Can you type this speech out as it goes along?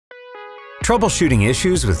Troubleshooting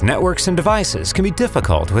issues with networks and devices can be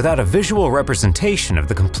difficult without a visual representation of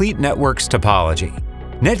the complete network's topology.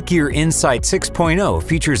 NETGEAR Insight 6.0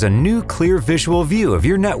 features a new clear visual view of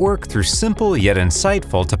your network through simple yet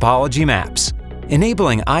insightful topology maps,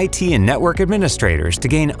 enabling IT and network administrators to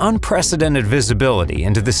gain unprecedented visibility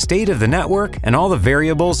into the state of the network and all the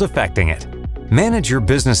variables affecting it. Manage your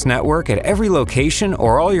business network at every location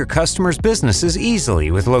or all your customers' businesses easily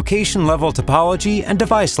with location-level topology and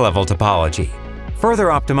device-level topology. Further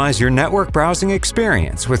optimize your network browsing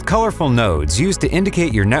experience with colorful nodes used to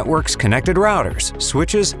indicate your network's connected routers,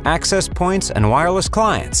 switches, access points, and wireless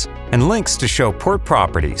clients, and links to show port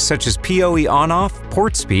properties such as PoE on-off,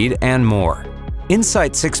 port speed, and more.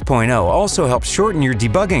 Insight 6.0 also helps shorten your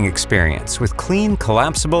debugging experience with clean,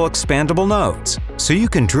 collapsible, expandable nodes, so you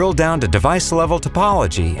can drill down to device-level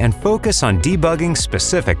topology and focus on debugging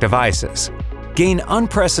specific devices. Gain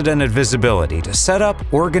unprecedented visibility to set up,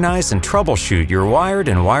 organize, and troubleshoot your wired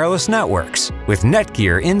and wireless networks with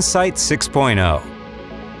NETGEAR Insight 6.0.